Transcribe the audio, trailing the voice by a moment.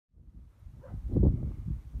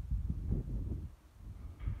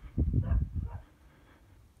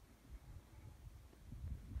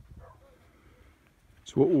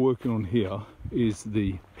So what we're working on here is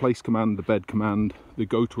the place command, the bed command, the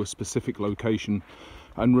go to a specific location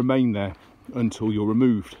and remain there until you're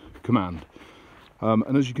removed command.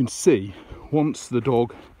 And as you can see, once the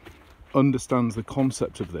dog understands the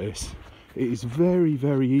concept of this, it is very,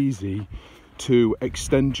 very easy to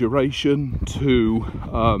extend duration,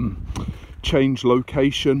 to change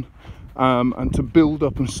location, and to build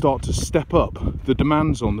up and start to step up the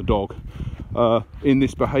demands on the dog in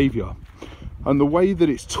this behaviour. And the way that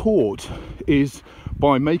it's taught is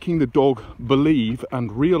by making the dog believe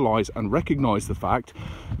and realise and recognise the fact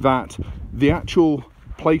that the actual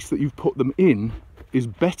place that you've put them in is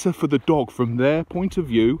better for the dog from their point of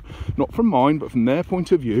view, not from mine, but from their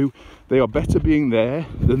point of view. They are better being there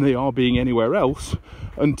than they are being anywhere else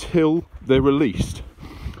until they're released.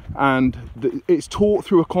 And it's taught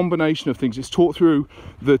through a combination of things. It's taught through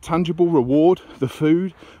the tangible reward, the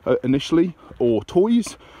food initially, or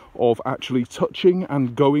toys, of actually touching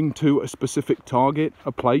and going to a specific target,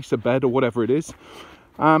 a place, a bed, or whatever it is.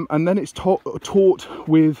 And then it's taught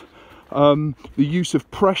with the use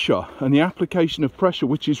of pressure and the application of pressure,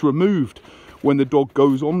 which is removed when the dog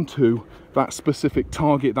goes onto that specific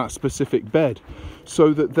target, that specific bed,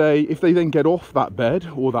 so that if they then get off that bed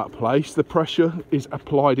or that place, the pressure is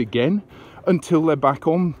applied again until they're back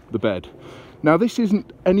on the bed. Now, this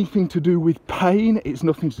isn't anything to do with pain, it's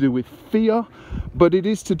nothing to do with fear, but it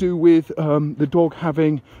is to do with the dog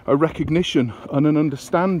having a recognition and an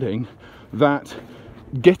understanding that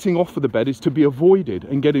getting off of the bed is to be avoided,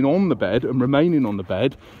 and getting on the bed and remaining on the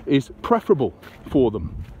bed is preferable for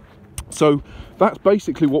them. So that's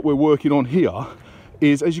basically what we're working on here.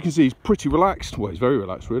 Is, as you can see, he's pretty relaxed. Well, he's very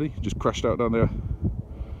relaxed, really. Just crashed out down there,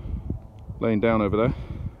 laying down over there.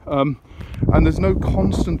 And there's no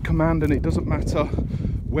constant command, and it doesn't matter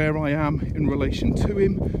where I am in relation to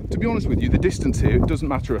him. To be honest with you, the distance here, it doesn't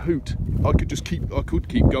matter a hoot. I could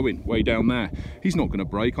keep going way down there. He's not going to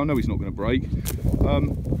break. I know he's not going to break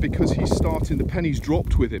because he's starting, the penny's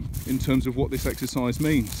dropped with him in terms of what this exercise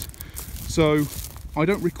means. So I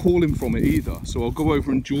don't recall him from it either. So I'll go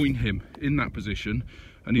over and join him in that position,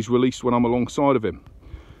 and he's released when I'm alongside of him.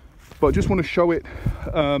 But I just want to show it,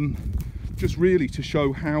 just really to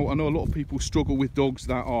show how, I know a lot of people struggle with dogs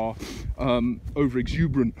that are over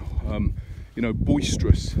exuberant, you know,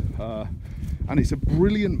 boisterous, and it's a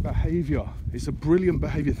brilliant behaviour. It's a brilliant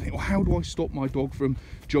behaviour. Think, well, how do I stop my dog from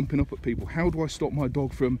jumping up at people? How do I stop my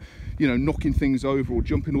dog from, you know, knocking things over or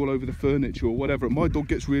jumping all over the furniture or whatever? My dog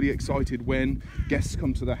gets really excited when guests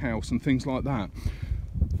come to the house and things like that.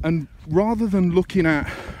 And rather than looking at,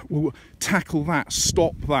 well, tackle that,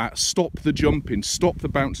 stop the jumping, stop the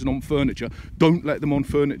bouncing on furniture, don't let them on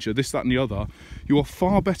furniture, this, that and the other, you are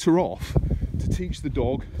far better off to teach the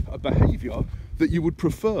dog a behaviour that you would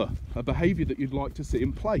prefer, a behaviour that you'd like to see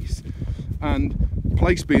in place. And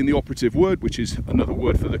place being the operative word, which is another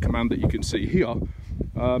word for the command that you can see here,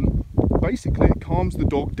 basically it calms the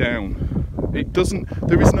dog down. There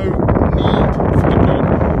is no need for the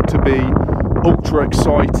dog to be ultra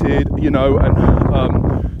excited, you know,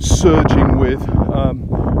 and surging with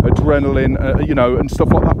adrenaline, you know, and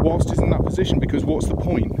stuff like that whilst he's in that position, because what's the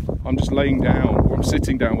point? I'm just laying down, or I'm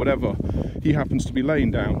sitting down, whatever. He happens to be laying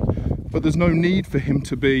down, but there's no need for him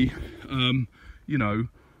to be, you know,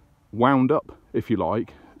 wound up, if you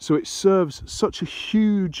like. So it serves such a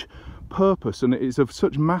huge purpose, and it is of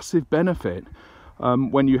such massive benefit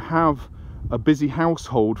when you have a busy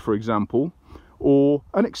household, for example, or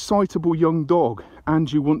an excitable young dog,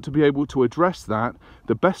 and you want to be able to address that.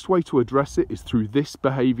 The best way to address it is through this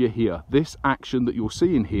behaviour here, this action that you're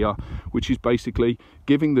seeing here, which is basically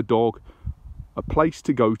giving the dog a place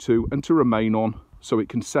to go to and to remain on so it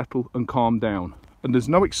can settle and calm down. And there's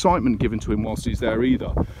no excitement given to him whilst he's there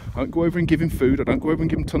either. I don't go over and give him food, I don't go over and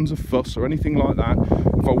give him tons of fuss or anything like that.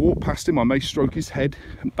 If I walk past him, I may stroke his head,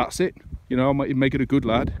 and that's it. You know, I might make it a good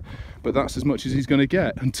lad, but that's as much as he's going to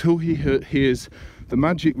get until he hears the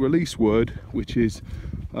magic release word, which is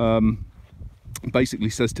basically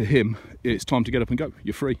says to him, it's time to get up and go,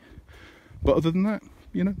 you're free. But other than that,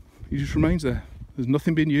 you know, he just remains there. There's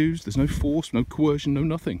nothing being used, there's no force, no coercion, no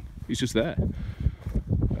nothing. He's just there.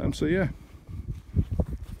 So yeah.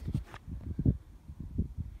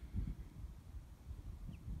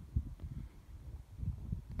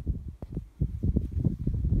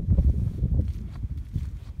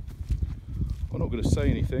 I'm not going to say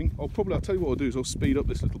anything. I'll tell you what I'll do is I'll speed up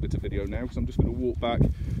this little bit of video now, because I'm just going to walk back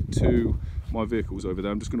to my vehicles over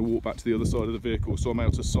there. I'm just going to walk back to the other side of the vehicle so I'm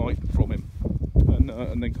out of sight from him,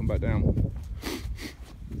 and then come back down.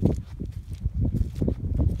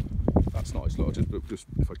 That's nice. Look, I'll just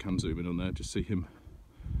if I can zoom in on there, just see him,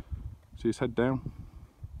 see his head down.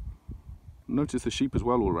 Notice the sheep as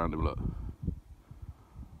well all around him, look.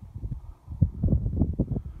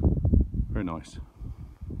 Very nice.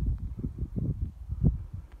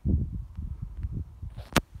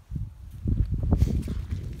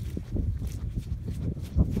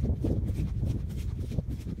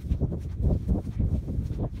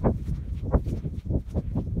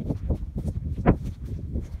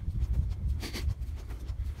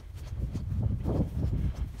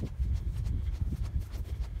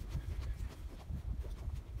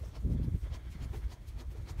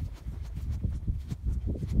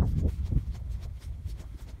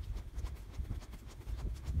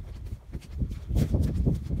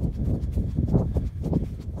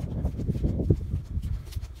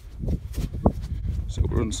 So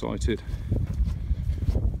we're unsighted.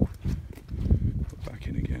 We're back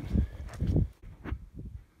in again.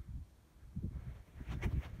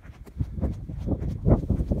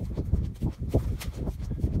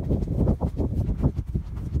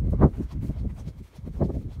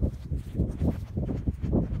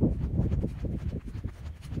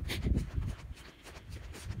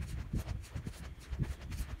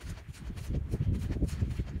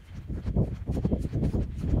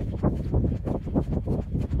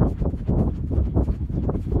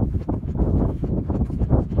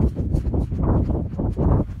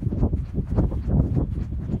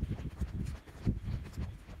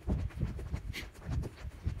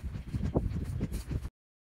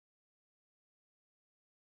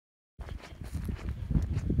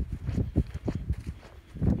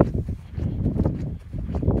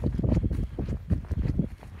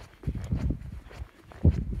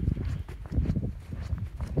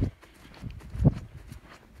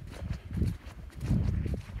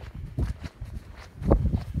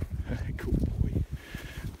 Cool boy.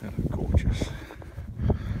 Hello, gorgeous.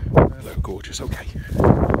 Hello, gorgeous.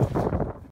 Okay.